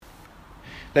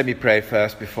Let me pray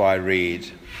first before I read.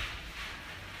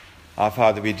 Our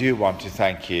Father, we do want to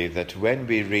thank you that when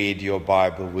we read your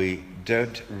Bible, we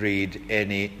don't read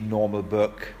any normal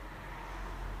book.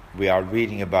 We are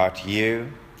reading about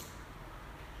you,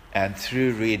 and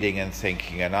through reading and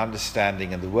thinking and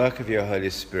understanding and the work of your Holy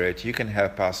Spirit, you can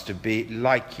help us to be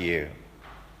like you.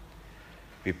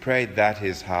 We pray that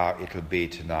is how it'll be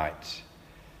tonight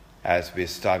as we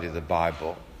study the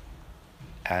Bible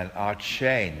and are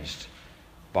changed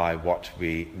by what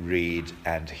we read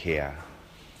and hear.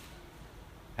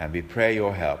 And we pray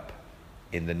your help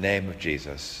in the name of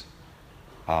Jesus.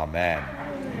 Amen.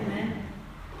 Amen.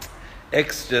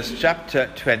 Exodus chapter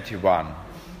 21.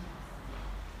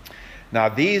 Now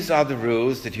these are the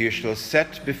rules that you shall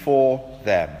set before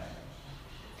them.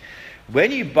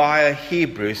 When you buy a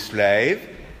Hebrew slave,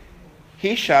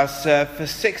 he shall serve for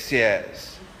 6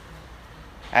 years,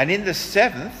 and in the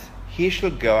 7th he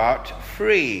shall go out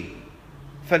free,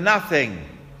 for nothing.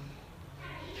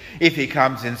 If he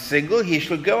comes in single, he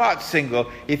shall go out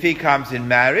single. If he comes in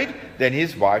married, then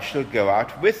his wife shall go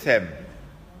out with him.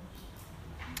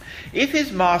 If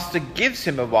his master gives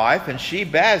him a wife, and she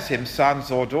bears him sons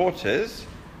or daughters,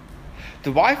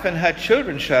 the wife and her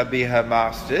children shall be her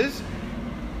master's,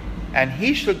 and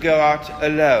he shall go out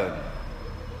alone.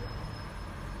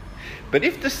 But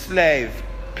if the slave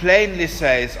plainly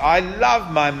says, I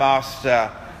love my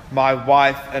master, my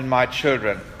wife, and my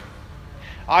children,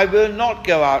 I will not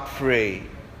go out free,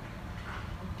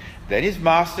 then his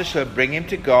master shall bring him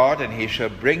to God, and he shall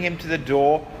bring him to the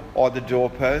door or the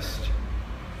doorpost,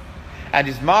 and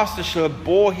his master shall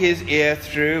bore his ear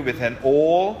through with an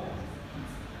awl,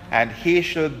 and he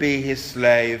shall be his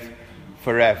slave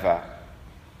forever.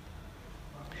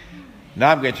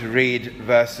 Now I'm going to read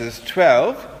verses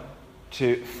 12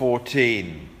 to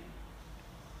 14.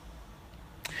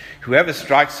 Whoever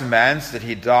strikes a man so that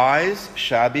he dies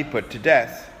shall be put to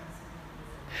death.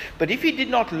 But if he did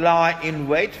not lie in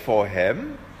wait for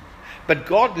him, but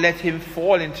God let him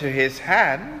fall into his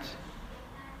hand,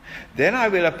 then I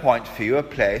will appoint for you a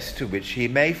place to which he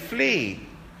may flee.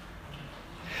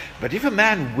 But if a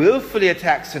man willfully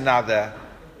attacks another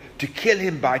to kill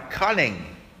him by cunning,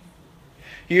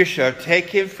 you shall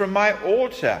take him from my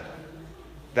altar,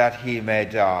 that he may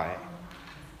die.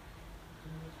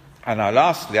 And now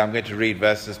lastly, I'm going to read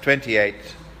verses 28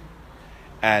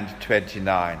 and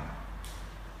 29.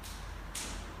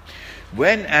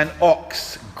 When an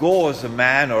ox gores a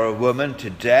man or a woman to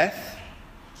death,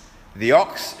 the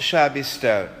ox shall be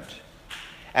stoned,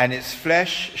 and its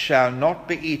flesh shall not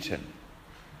be eaten.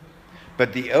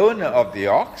 But the owner of the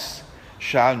ox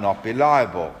shall not be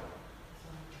liable.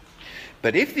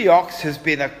 But if the ox has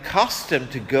been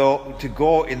accustomed to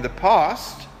gore in the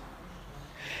past,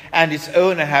 and its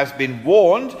owner has been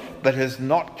warned but has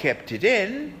not kept it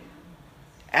in,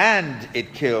 and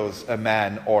it kills a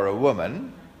man or a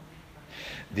woman,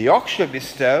 the ox shall be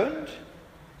stoned,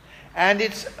 and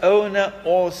its owner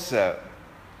also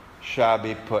shall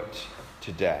be put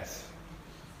to death.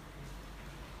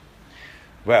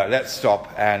 Well, let's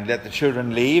stop and let the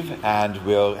children leave, and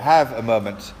we'll have a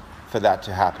moment for that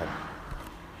to happen.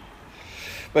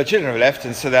 Well, children have left,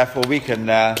 and so therefore we can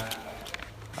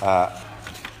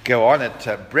go on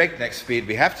at breakneck speed.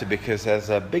 We have to, because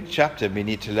there's a big chapter and we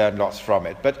need to learn lots from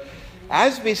it. But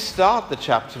as we start the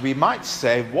chapter, we might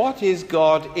say, what is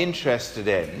God interested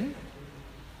in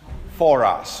for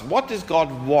us? What does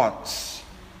God want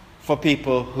for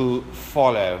people who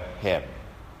follow him?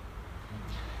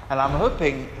 And I'm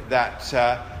hoping that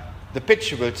the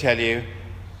picture will tell you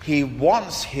he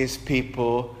wants his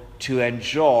people to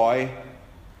enjoy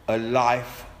a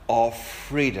life of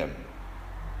freedom.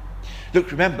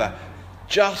 Look, remember,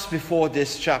 just before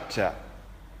this chapter,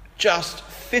 just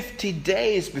 50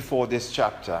 days before this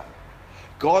chapter,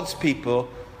 God's people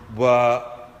were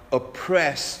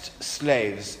oppressed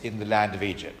slaves in the land of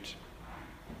Egypt.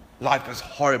 Life was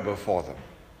horrible for them.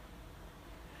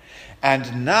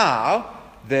 And now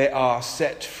they are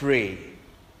set free,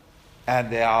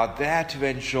 and they are there to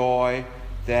enjoy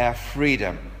their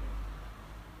freedom.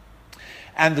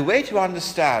 And the way to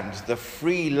understand the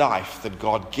free life that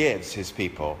God gives his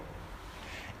people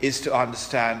is to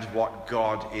understand what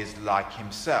God is like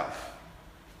himself.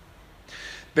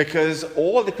 Because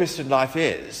all the Christian life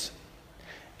is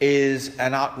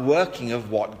an outworking of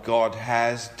what God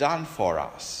has done for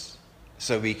us.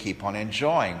 So we keep on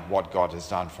enjoying what God has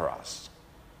done for us.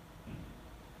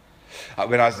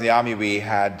 When I was in the army, we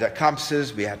had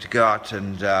compasses. We had to go out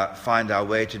and find our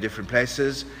way to different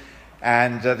places.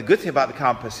 And the good thing about the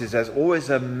compass is there's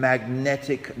always a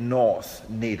magnetic north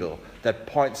needle that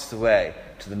points the way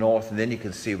to the north, and then you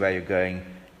can see where you're going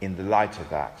in the light of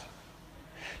that.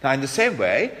 Now, in the same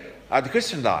way, the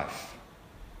Christian life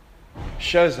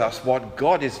shows us what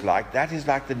God is like. That is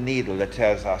like the needle that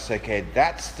tells us, okay,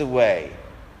 that's the way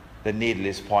the needle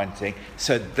is pointing.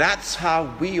 So that's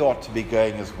how we ought to be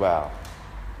going as well.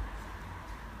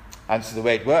 And so the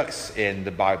way it works in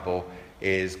the Bible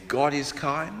is God is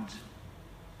kind,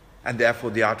 and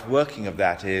therefore the outworking of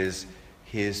that is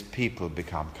his people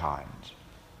become kind.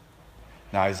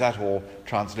 Now, is that all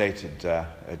translated,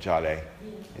 Jale?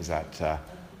 Is that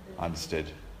understood?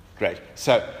 Great.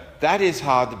 So that is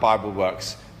how the Bible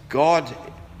works. God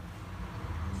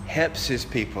helps his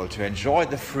people to enjoy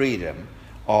the freedom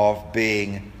of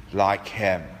being like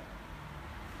him.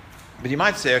 But you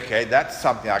might say, okay, that's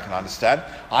something I can understand.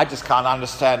 I just can't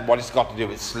understand what it's got to do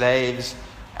with slaves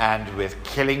and with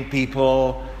killing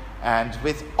people and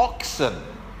with oxen.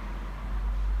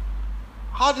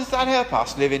 How does that help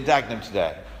us live in Dagenham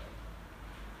today?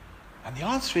 And the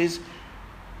answer is,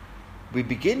 we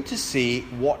begin to see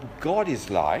what God is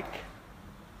like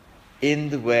in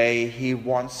the way he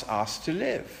wants us to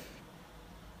live.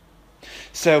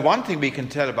 So one thing we can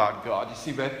tell about God, you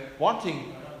see, we're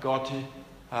wanting God to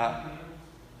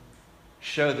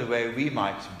show the way we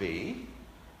might be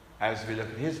as we look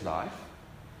at his life.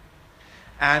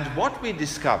 And what we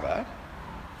discover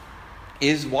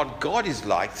is what God is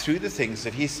like through the things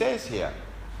that he says here.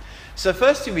 So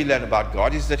first thing we learn about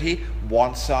God is that he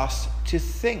wants us to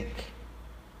think.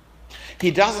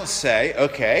 He doesn't say,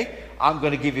 okay, I'm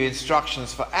going to give you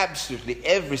instructions for absolutely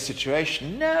every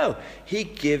situation. No, he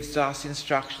gives us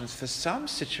instructions for some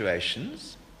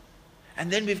situations. And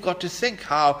then we've got to think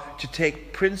how to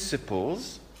take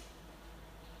principles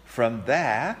from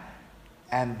there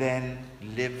and then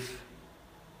live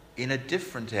in a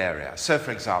different area. So,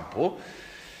 for example,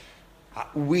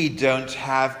 we don't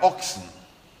have oxen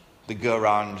that go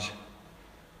around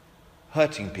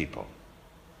hurting people.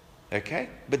 Okay?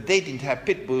 But they didn't have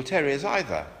pit bull terriers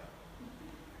either.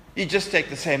 You just take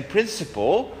the same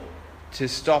principle to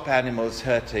stop animals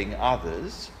hurting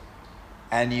others,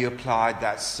 and you apply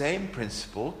that same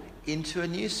principle into a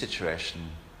new situation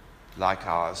like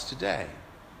ours today.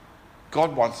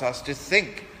 God wants us to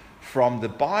think from the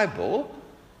Bible,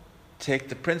 take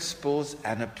the principles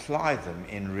and apply them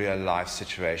in real life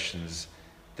situations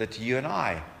that you and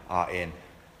I are in.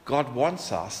 God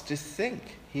wants us to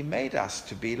think. He made us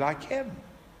to be like him.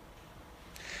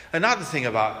 Another thing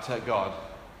about God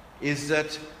is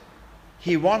that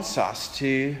he wants us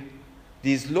to,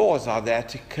 these laws are there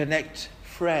to connect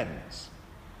friends,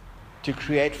 to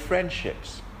create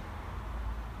friendships.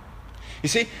 You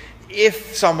see,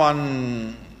 if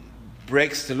someone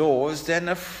breaks the laws, then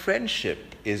a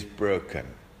friendship is broken.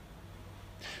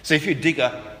 So if you dig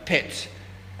a pit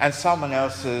and someone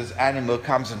else's animal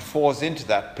comes and falls into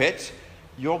that pit,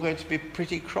 you're going to be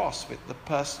pretty cross with the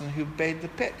person who made the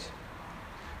pit.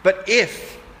 But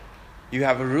if you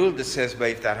have a rule that says, well,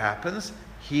 if that happens,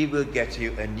 he will get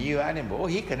you a new animal.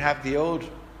 He can have the old,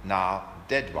 now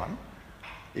dead one,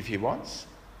 if he wants,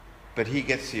 but he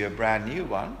gets you a brand new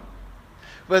one.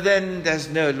 Well, then there's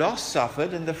no loss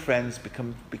suffered, and the friends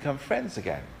become friends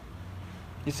again.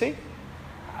 You see?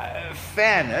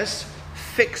 Fairness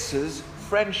fixes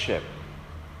friendship.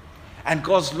 And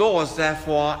God's laws,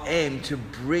 therefore, aim to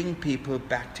bring people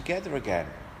back together again,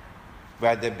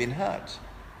 where they've been hurt.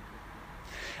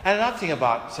 And another thing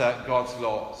about God's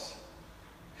laws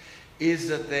is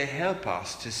that they help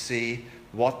us to see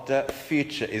what the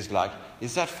future is like.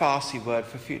 Is that Farsi word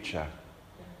for future?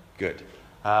 Good.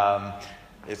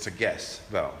 It's a guess.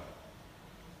 Well,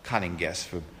 cunning guess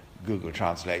for Google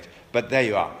Translate. But there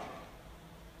you are.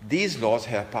 These laws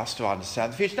help us to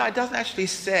understand the future. Now, it doesn't actually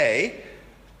say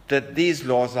that these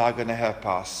laws are going to help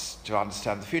us to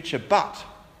understand the future, but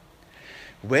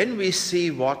when we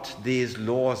see what these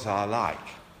laws are like,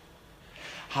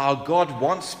 how God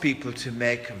wants people to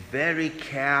make very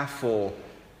careful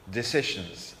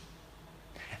decisions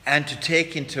and to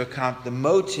take into account the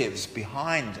motives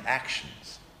behind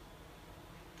actions,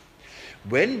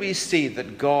 when we see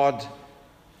that God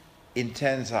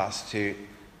intends us to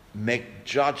make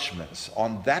judgments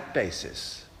on that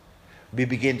basis, we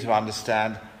begin to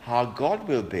understand how God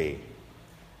will be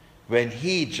when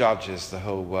he judges the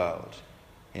whole world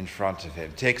in front of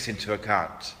him, takes into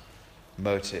account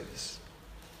motives,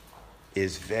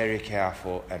 is very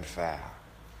careful and fair.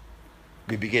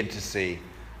 We begin to see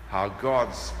how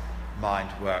God's mind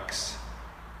works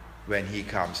when he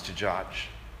comes to judge.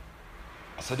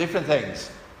 So different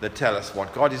things that tell us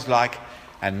what God is like,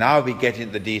 and now we get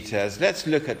into the details. Let's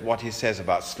look at what he says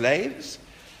about slaves,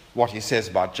 what he says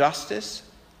about justice,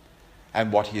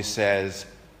 and what he says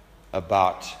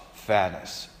about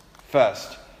fairness.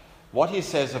 First, what he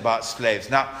says about slaves.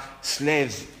 Now,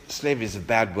 slavery is a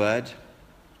bad word,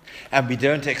 and we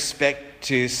don't expect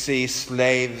to see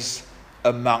slaves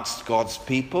amongst God's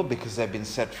people because they've been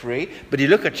set free. But you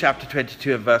look at chapter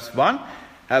 22 and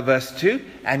verse 2,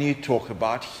 and you talk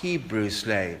about Hebrew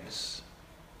slaves.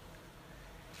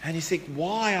 And you think,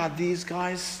 why are these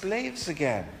guys slaves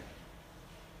again?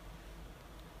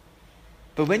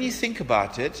 But when you think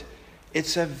about it,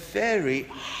 it's a very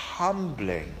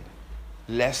humbling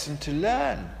lesson to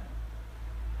learn.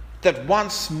 That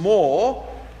once more,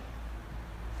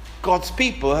 God's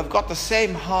people have got the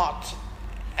same heart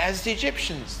as the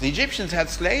Egyptians. The Egyptians had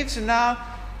slaves, and now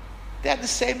they're the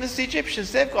same as the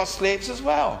Egyptians. They've got slaves as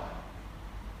well.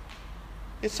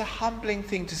 It's a humbling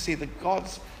thing to see that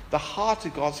the heart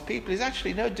of God's people is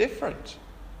actually no different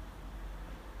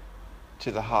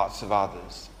to the hearts of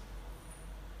others.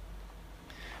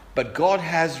 But God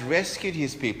has rescued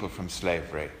his people from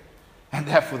slavery. And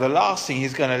therefore the last thing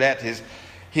he's going to let is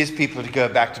his people to go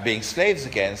back to being slaves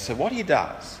again. So what he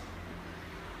does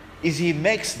is he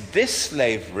makes this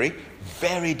slavery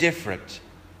very different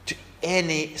to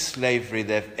any slavery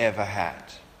they've ever had.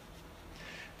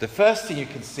 The first thing you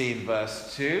can see in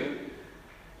verse 2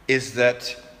 is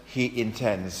that he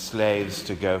intends slaves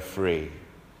to go free.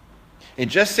 In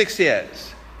just 6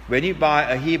 years, when you buy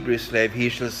a Hebrew slave, he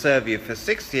shall serve you for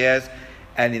 6 years,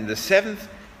 and in the 7th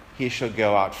he shall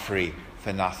go out free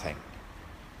for nothing.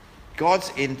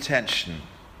 God's intention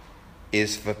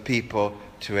is for people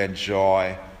to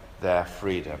enjoy their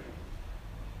freedom.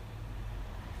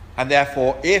 And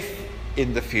therefore, if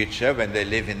in the future, when they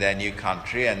live in their new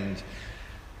country and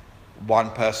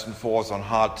one person falls on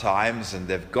hard times and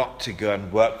they've got to go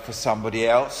and work for somebody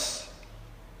else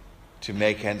to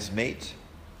make ends meet,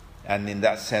 and in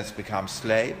that sense become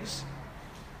slaves,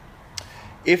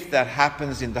 if that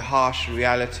happens in the harsh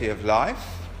reality of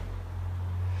life,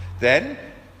 then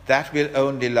that will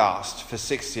only last for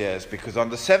 6 years, because on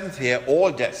the 7th year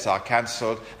all debts are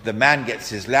cancelled. The man gets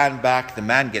his land back, the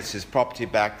man gets his property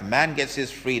back, the man gets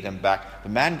his freedom back, the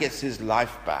man gets his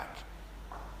life back,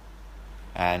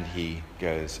 and he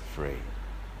goes free.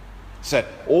 So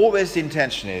always the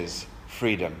intention is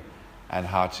freedom and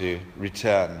how to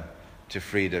return to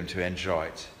freedom, to enjoy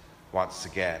it once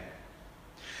again.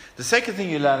 The second thing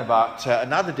you learn about,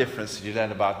 another difference that you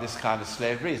learn about this kind of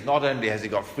slavery is not only has he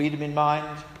got freedom in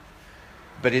mind,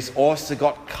 but he's also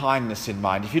got kindness in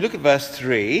mind. If you look at verse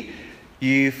 3,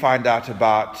 you find out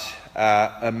about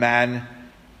a man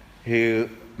who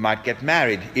might get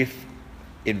married if,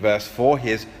 in verse 4,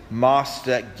 his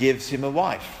master gives him a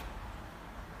wife.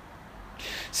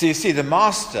 So you see, the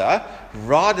master,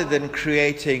 rather than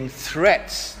creating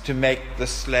threats to make the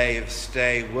slave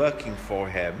stay working for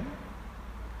him,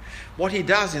 what he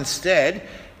does instead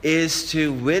is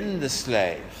to win the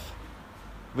slave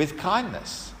with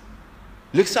kindness.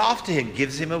 Looks after him,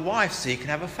 gives him a wife so he can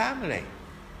have a family.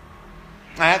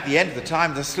 And at the end of the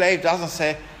time, the slave doesn't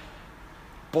say,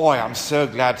 "Boy, I'm so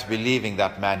glad to be leaving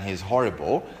that man, he's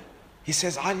horrible." He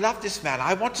says, "I love this man,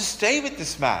 I want to stay with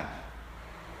this man.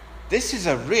 This is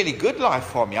a really good life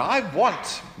for me. I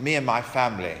want me and my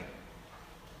family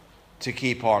to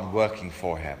keep on working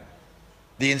for him."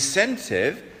 The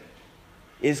incentive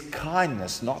is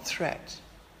kindness, not threat,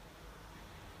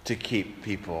 to keep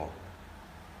people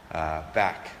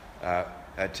back,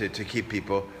 to keep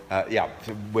people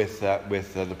with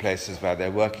the places where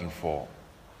they're working for.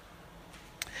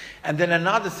 And then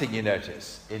another thing you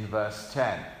notice in verse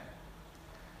 10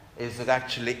 is that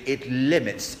actually it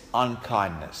limits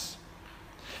unkindness.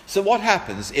 So what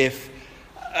happens if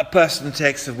a person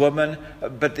takes a woman,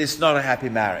 but it's not a happy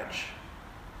marriage,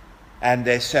 and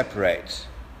they separate?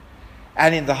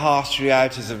 And in the harsh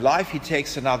realities of life, he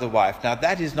takes another wife. Now,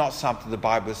 that is not something the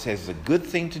Bible says is a good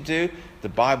thing to do. The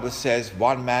Bible says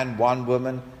one man, one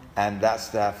woman, and that's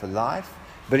there for life.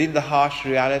 But in the harsh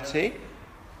reality,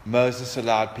 Moses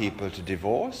allowed people to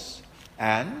divorce,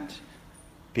 and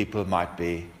people might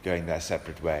be going their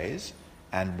separate ways,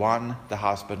 and the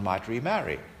husband might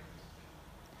remarry.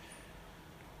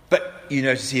 But you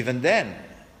notice even then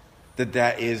that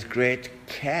there is great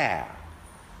care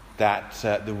that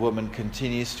the woman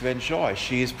continues to enjoy.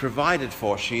 She is provided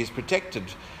for, she is protected.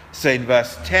 So in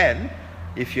verse 10,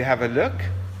 if you have a look,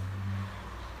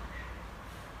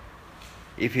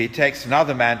 if he takes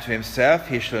another man to himself,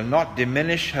 he shall not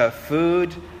diminish her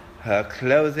food, her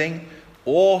clothing,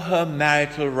 or her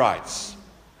marital rights.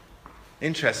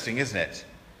 Interesting, isn't it?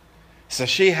 So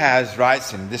she has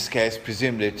rights, in this case,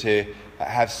 presumably to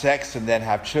have sex and then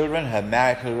have children, her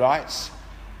marital rights.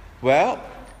 Well,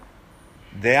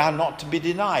 they are not to be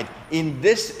denied. In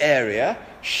this area,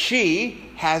 she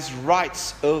has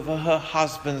rights over her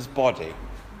husband's body.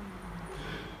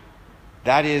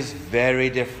 That is very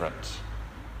different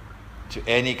to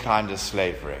any kind of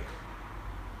slavery.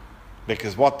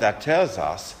 Because what that tells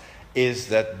us is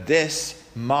that this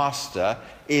master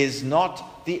is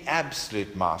not the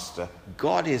absolute master.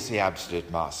 God is the absolute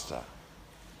master.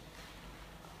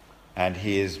 And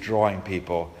he is drawing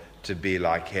people to be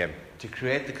like him, to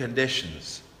create the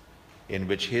conditions in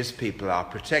which his people are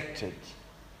protected,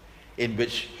 in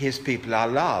which his people are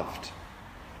loved,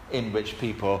 in which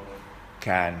people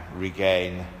can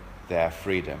regain their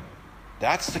freedom.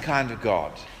 That's the kind of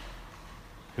God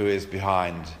who is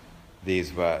behind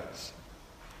these words.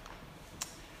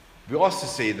 We also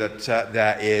see that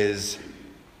there is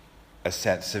a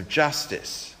sense of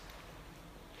justice.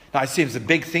 Now, it seems a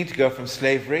big thing to go from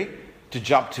slavery to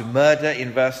jump to murder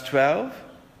in verse 12,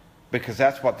 because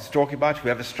that's what it's talking about.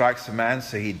 Whoever strikes a man,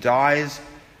 so he dies.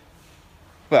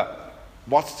 But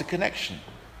what's the connection?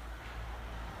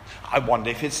 I wonder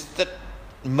if it's that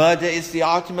murder is the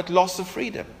ultimate loss of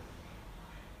freedom.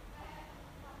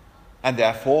 And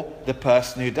therefore, the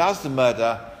person who does the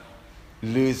murder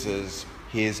loses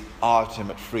his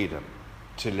ultimate freedom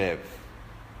to live.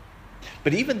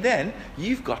 But even then,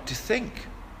 you've got to think.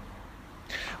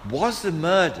 Was the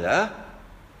murder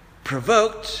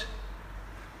provoked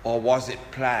or was it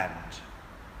planned?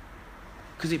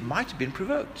 Because it might have been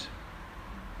provoked.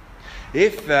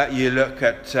 If you look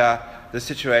at the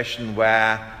situation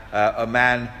where a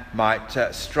man might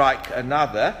strike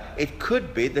another, it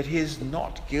could be that he is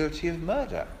not guilty of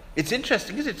murder. It's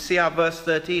interesting, isn't it, to see how verse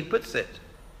 13 puts it.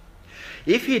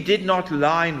 If he did not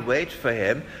lie in wait for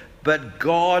him, but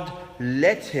God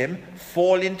let him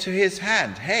fall into his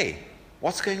hand. Hey,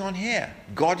 what's going on here?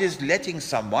 God is letting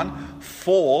someone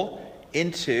fall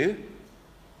into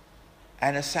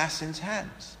an assassin's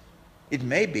hands. It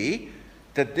may be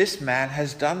that this man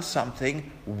has done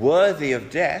something worthy of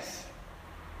death,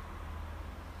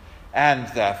 and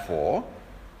therefore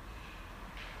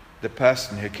the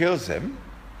person who kills him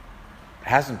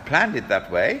hasn't planned it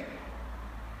that way,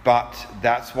 but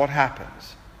that's what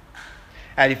happens.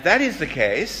 And if that is the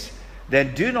case,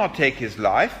 then do not take his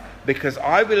life, because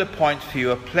I will appoint for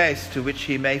you a place to which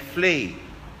he may flee.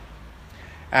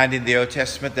 And in the Old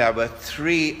Testament there were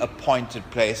 3 appointed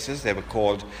places. They were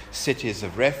called cities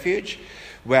of refuge,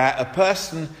 where a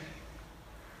person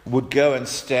would go and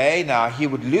stay. Now, he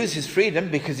would lose his freedom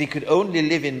because he could only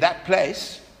live in that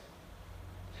place.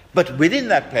 But within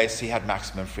that place, he had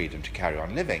maximum freedom to carry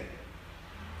on living.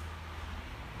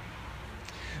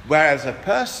 Whereas a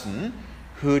person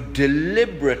who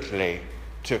deliberately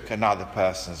took another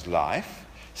person's life,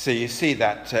 so you see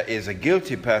that is a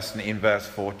guilty person in verse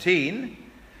 14,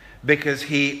 because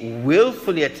he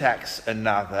willfully attacks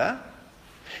another,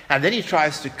 and then he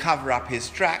tries to cover up his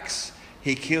tracks.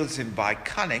 He kills him by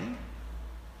cunning.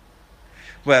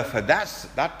 Well, for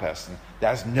that person,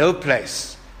 there's no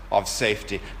place of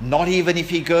safety. Not even if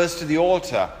he goes to the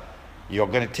altar. You're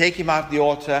going to take him out of the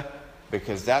altar,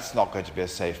 because that's not going to be a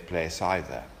safe place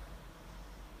either.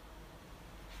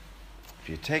 If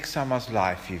you take someone's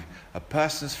life, a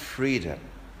person's freedom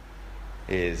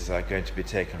is going to be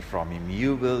taken from him.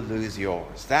 You will lose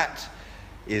yours. That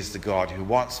is the God who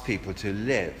wants people to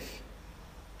live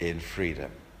in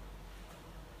freedom.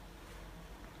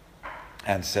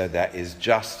 And so there is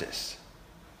justice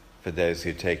for those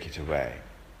who take it away.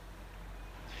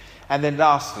 And then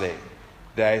lastly,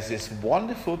 there is this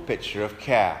wonderful picture of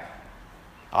care.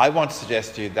 I want to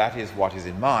suggest to you that is what is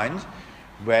in mind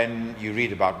when you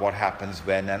read about what happens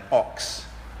when an ox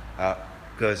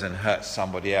goes and hurts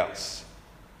somebody else.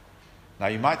 Now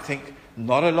you might think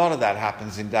not a lot of that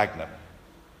happens in Dagenham.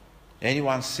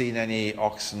 Anyone seen any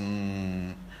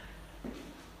oxen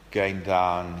going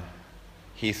down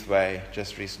Heathway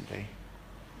just recently?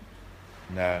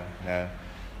 No.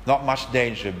 Not much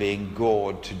danger of being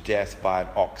gored to death by an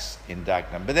ox in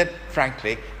Dagenham. But then,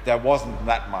 frankly, there wasn't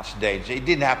that much danger. It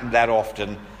didn't happen that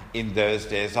often in those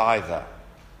days either.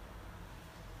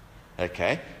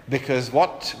 Okay? Because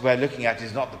what we're looking at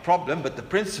is not the problem, but the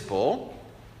principle.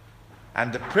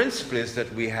 And the principle is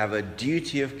that we have a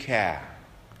duty of care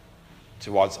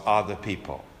towards other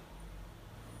people,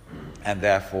 and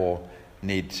therefore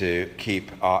need to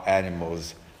keep our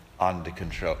animals under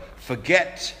control.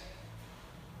 Forget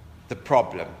the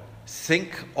problem.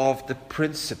 Think of the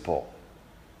principle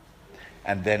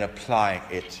and then apply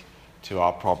it to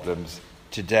our problems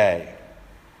today.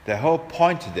 The whole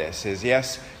point of this is,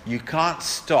 yes, you can't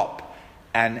stop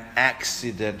an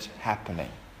accident happening.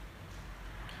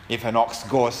 If an ox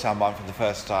gores someone for the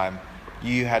first time,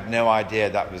 you had no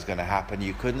idea that was going to happen.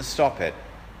 You couldn't stop it.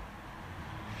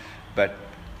 But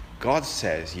God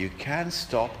says you can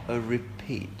stop a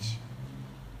repeat.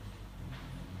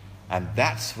 And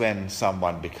that's when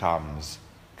someone becomes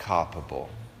culpable.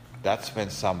 That's when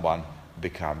someone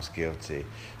becomes guilty.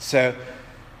 So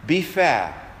be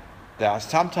fair. There are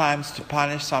sometimes to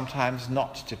punish, sometimes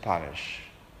not to punish.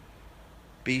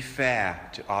 Be fair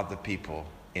to other people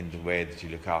in the way that you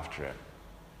look after them.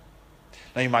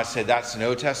 Now you might say that's an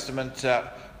Old Testament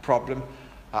problem.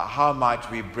 How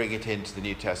might we bring it into the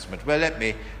New Testament? Well, let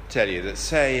me tell you that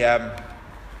say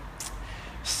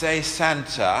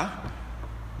Santa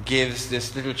gives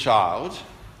this little child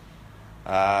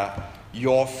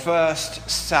your first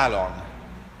salon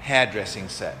hairdressing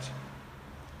set.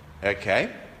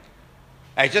 Okay?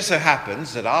 And it just so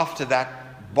happens that after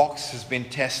that box has been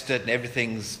tested and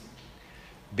everything's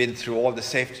been through all the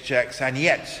safety checks, and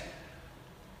yet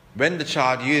when the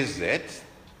child uses it,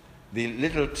 the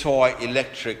little toy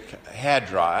electric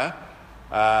hairdryer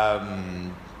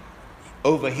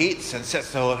overheats and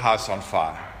sets the whole house on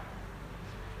fire.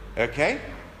 Okay?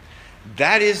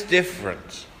 That is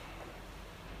different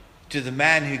to the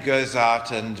man who goes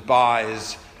out and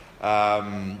buys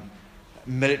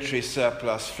military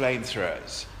surplus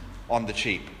flamethrowers on the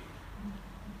cheap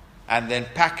and then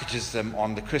packages them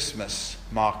on the Christmas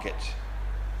market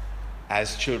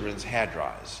as children's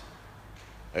hairdryers.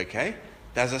 Okay?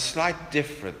 There's a slight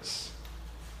difference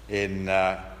in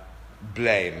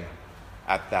blame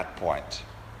at that point.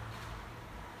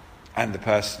 And the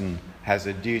person has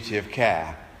a duty of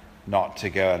care not to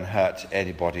go and hurt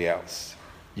anybody else.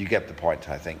 You get the point,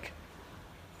 I think.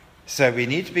 So we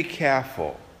need to be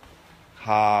careful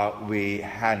how we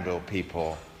handle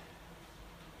people.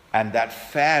 And that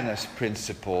fairness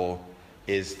principle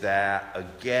is there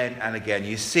again and again.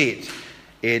 You see it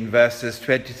in verses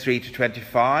 23 to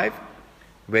 25,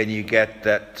 when you get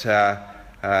that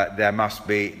there must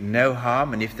be no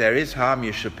harm, and if there is harm,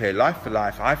 you should pay life for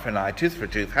life, eye for an eye, tooth for a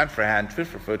tooth, hand for a hand, foot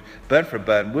for a foot, burn for a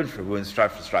burn, wound for a wound,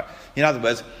 stripe for a stripe. In other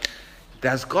words,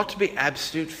 there's got to be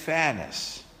absolute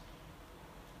fairness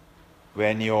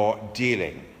when you're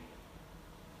dealing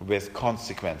with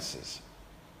consequences.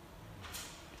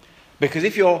 Because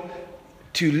if you're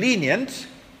too lenient,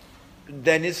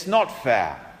 then it's not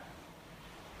fair.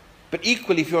 But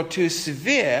equally, if you're too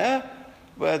severe,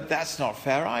 well, that's not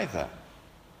fair either.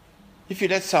 If you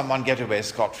let someone get away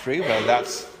scot-free, well,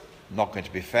 that's not going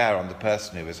to be fair on the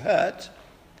person who was hurt.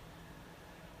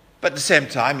 But at the same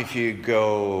time, if you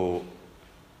go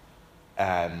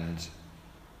and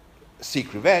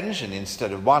seek revenge, and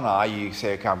instead of one eye, you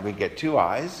say, okay, I'm going to get two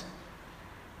eyes,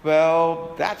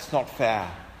 well, that's not fair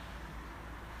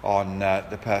on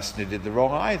the person who did the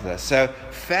wrong either. So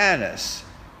fairness,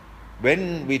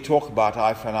 when we talk about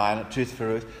eye for an eye and a tooth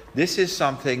for a tooth, this is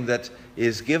something that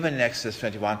is given in Exodus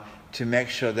 21 to make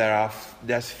sure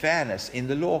there's fairness in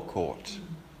the law court.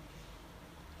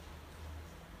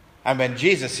 And when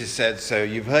Jesus is said, so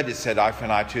you've heard it said eye for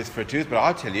an eye, tooth for a tooth, but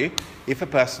I'll tell you, if a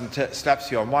person slaps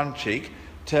you on one cheek,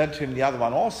 turn to him the other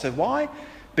one also. Why?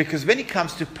 Because when it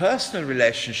comes to personal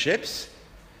relationships,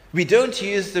 we don't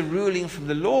use the ruling from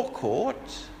the law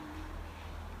court.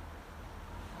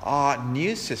 Our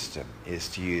new system is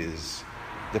to use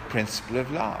the principle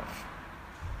of love,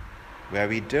 where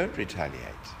we don't retaliate.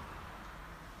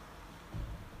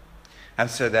 And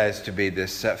so there is to be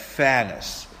this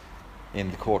fairness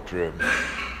in the courtroom,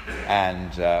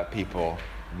 and people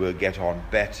will get on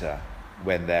better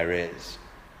when there is.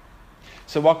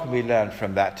 So what can we learn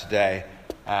from that today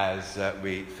as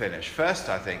we finish? First,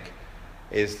 I think,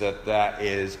 is that there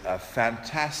is a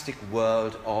fantastic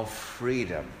world of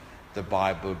freedom the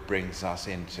Bible brings us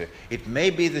into. It may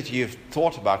be that you've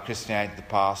thought about Christianity in the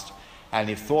past, and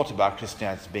you've thought about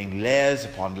Christianity as being layers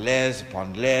upon layers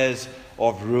upon layers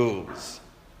of rules.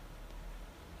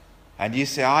 And you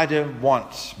say, I don't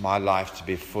want my life to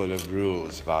be full of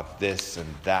rules about this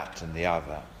and that and the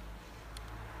other.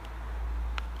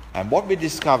 And what we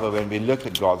discover when we look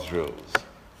at God's rules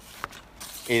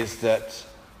is that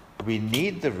we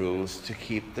need the rules to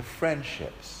keep the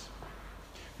friendships.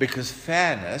 Because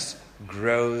fairness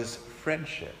grows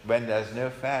friendship. When there's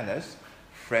no fairness,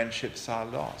 friendships are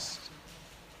lost.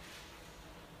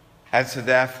 And so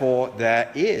therefore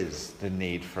there is the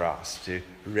need for us to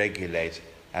regulate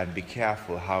and be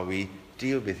careful how we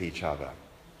deal with each other.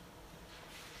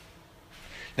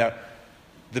 Now,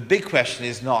 the big question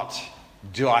is not,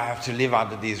 do I have to live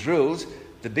under these rules?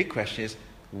 The big question is,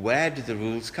 where do the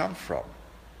rules come from?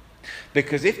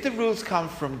 Because if the rules come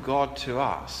from God to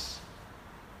us,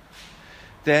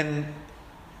 then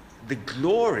the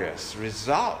glorious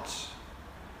result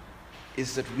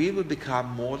is that we will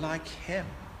become more like Him.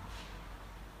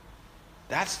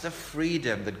 That's the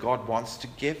freedom that God wants to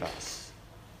give us.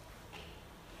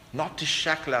 Not to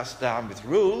shackle us down with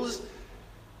rules,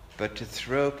 but to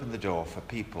throw open the door for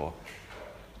people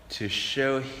to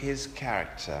show his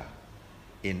character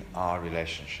in our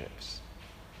relationships.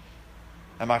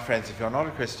 And my friends, if you're not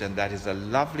a Christian, that is a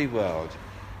lovely world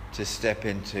to step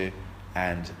into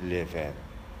and live in.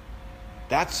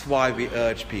 That's why we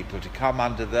urge people to come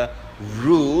under the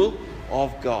rule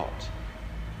of God,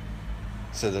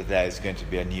 so that there is going to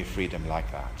be a new freedom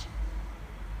like that.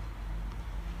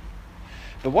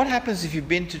 But what happens if you've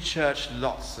been to church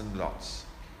lots and lots,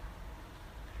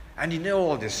 and you know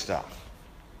all this stuff?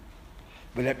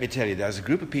 Well, let me tell you, there's a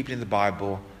group of people in the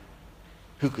Bible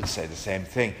who could say the same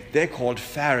thing. They're called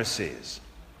Pharisees.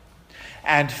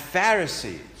 And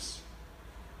Pharisees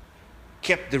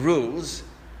kept the rules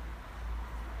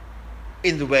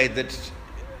in the way that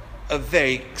a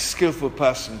very skillful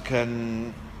person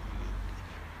can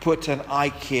put an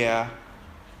IKEA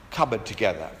cupboard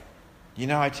together. You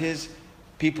know how it is?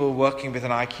 People working with an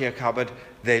IKEA cupboard,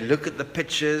 they look at the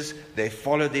pictures, they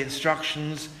follow the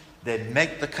instructions, they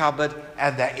make the cupboard,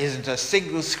 and there isn't a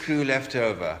single screw left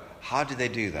over. How do they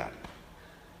do that?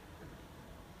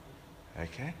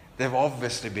 Okay? They've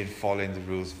obviously been following the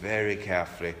rules very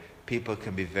carefully. People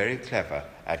can be very clever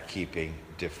at keeping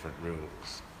different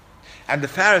rules. And the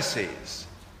Pharisees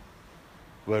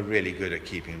were really good at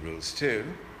keeping rules too.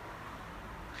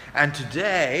 And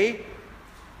today,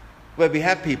 where we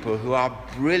have people who are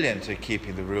brilliant at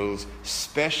keeping the rules,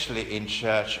 especially in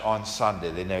church on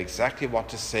Sunday. They know exactly what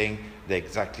to sing. They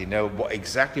exactly know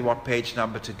what page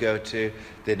number to go to.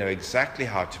 They know exactly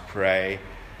how to pray.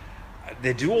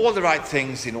 They do all the right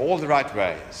things in all the right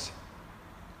ways.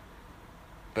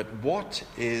 But what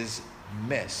is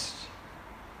missed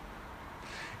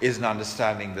is an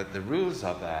understanding that the rules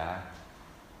are there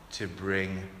to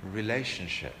bring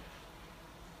relationship.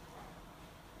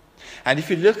 And if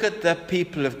you look at the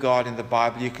people of God in the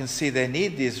Bible, you can see they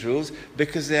need these rules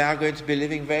because they are going to be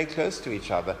living very close to each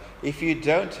other. If you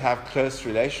don't have close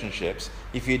relationships,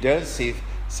 if you don't see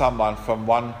someone from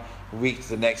one week to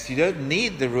the next, you don't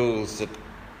need the rules that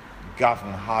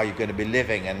govern how you're going to be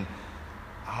living and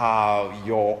how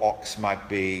your ox might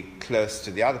be close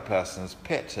to the other person's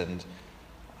pit and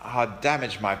how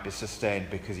damage might be sustained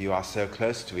because you are so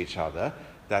close to each other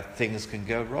that things can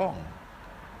go wrong.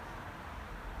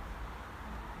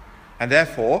 And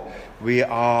therefore, we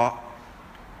are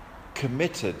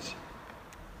committed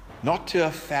not to a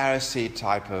Pharisee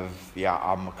type of,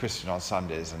 I'm a Christian on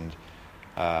Sundays and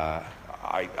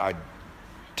I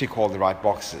tick all the right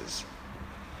boxes.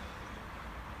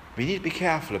 We need to be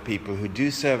careful of people who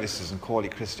do services and call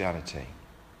it Christianity.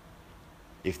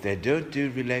 If they don't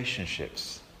do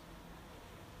relationships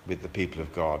with the people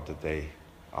of God that they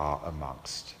are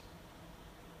amongst,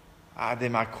 they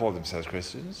might call themselves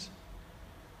Christians.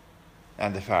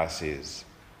 And the Pharisees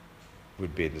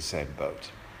would be in the same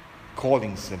boat,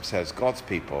 calling themselves God's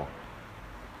people,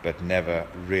 but never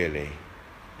really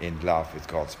in love with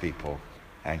God's people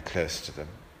and close to them.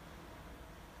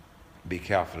 Be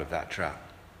careful of that trap.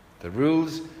 The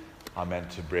rules are meant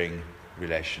to bring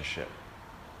relationship.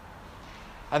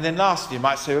 And then lastly, you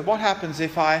might say, well, what happens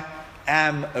if I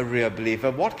am a real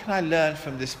believer? What can I learn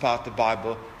from this part of the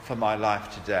Bible for my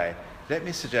life today? Let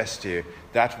me suggest to you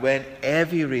that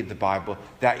whenever you read the Bible,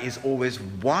 there is always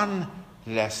one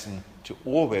lesson to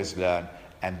always learn,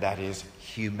 and that is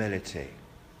humility.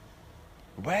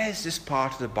 Where is this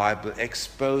part of the Bible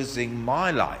exposing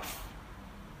my life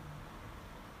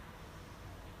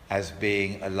as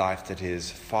being a life that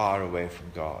is far away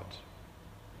from God?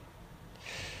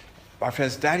 My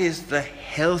friends, that is the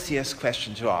healthiest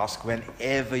question to ask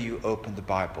whenever you open the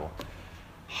Bible.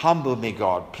 Humble me,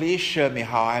 God. Please show me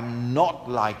how I'm not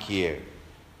like you.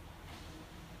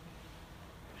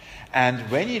 And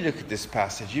when you look at this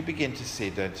passage, you begin to see,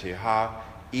 don't you, how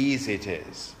easy it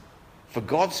is for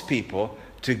God's people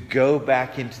to go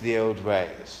back into the old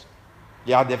ways.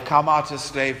 Yeah, they've come out of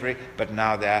slavery, but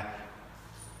now they're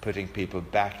putting people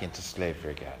back into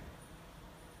slavery again.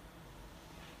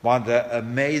 One of the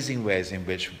amazing ways in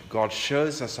which God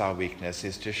shows us our weakness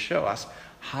is to show us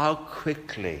how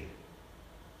quickly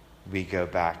we go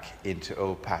back into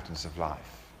old patterns of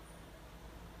life.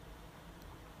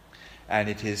 And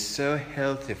it is so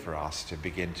healthy for us to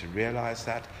begin to realize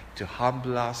that, to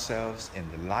humble ourselves in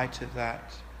the light of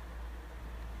that,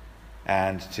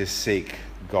 and to seek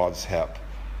God's help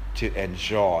to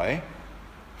enjoy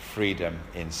freedom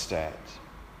instead.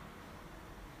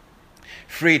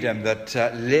 Freedom that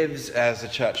lives as a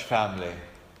church family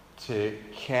to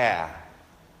care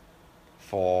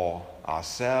for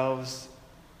ourselves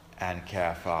and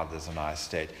care for others on our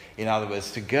estate. In other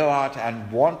words, to go out and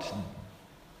want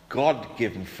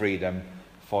God-given freedom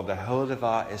for the whole of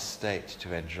our estate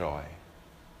to enjoy.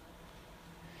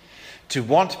 To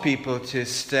want people to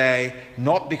stay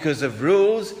not because of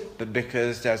rules, but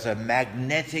because there's a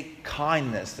magnetic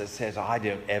kindness that says, I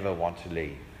don't ever want to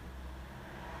leave.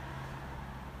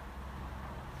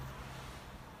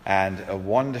 And a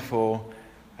wonderful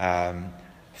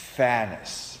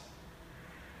fairness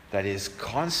that is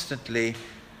constantly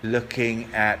looking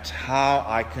at how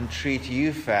I can treat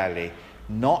you fairly,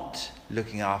 not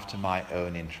looking after my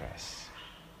own interests,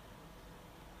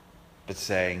 but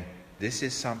saying, this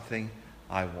is something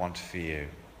I want for you.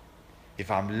 If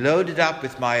I'm loaded up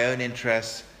with my own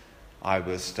interests, I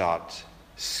will start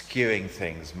skewing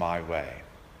things my way.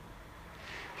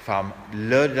 If I'm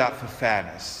loaded up for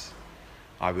fairness,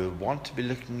 I will want to be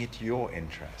looking at your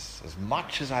interests as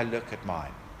much as I look at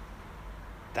mine.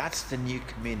 That's the new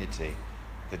community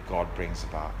that God brings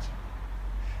about.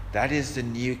 That is the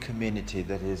new community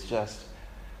that is just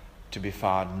to be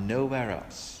found nowhere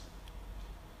else.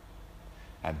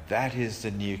 And that is the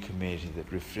new community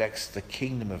that reflects the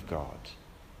kingdom of God,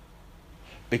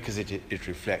 because it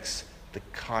reflects the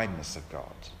kindness of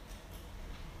God.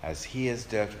 As he has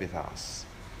dealt with us,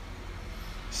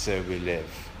 so we live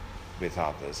with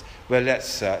others. Well,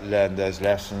 let's learn those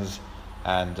lessons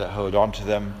and hold on to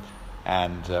them,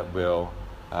 and we'll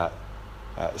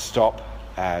stop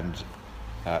and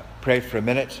pray for a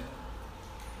minute.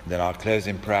 Then I'll close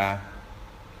in prayer,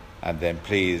 and then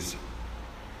please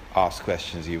ask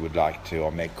questions you would like to,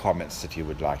 or make comments that you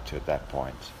would like to at that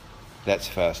point. Let's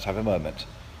first have a moment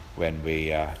when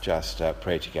we just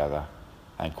pray together,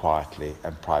 and quietly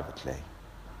and privately.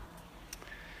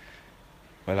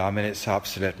 Well, our minute's up,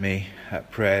 so let me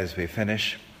pray as we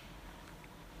finish.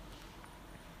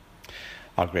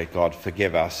 Our great God,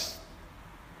 forgive us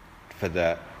for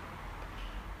the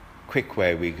quick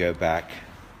way we go back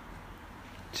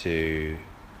to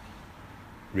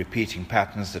repeating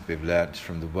patterns that we've learnt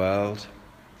from the world.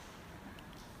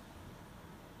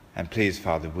 And please,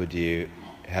 Father, would you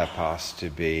help us to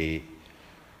be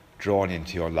drawn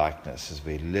into your likeness as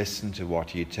we listen to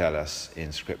what you tell us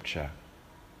in Scripture.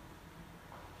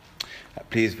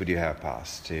 Please, would you help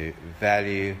us to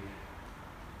value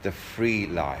the free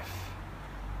life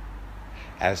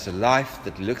as a life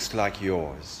that looks like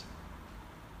yours.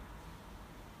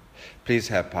 Please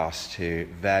help us to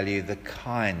value the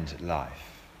kind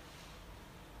life,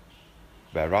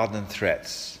 where rather than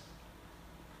threats,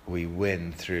 we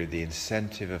win through the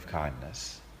incentive of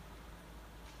kindness.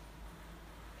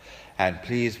 And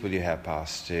please will you help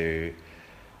us to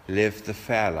live the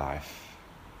fair life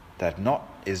that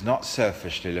is not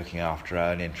selfishly looking after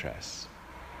our own interests,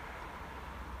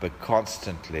 but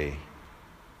constantly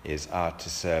is out to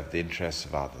serve the interests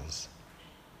of others,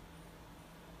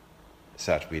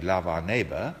 so that we love our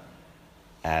neighbour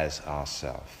as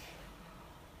ourselves.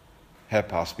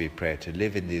 Help us, we pray, to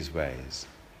live in these ways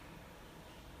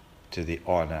to the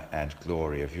honour and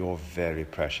glory of your very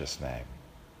precious name.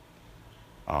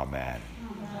 Amen.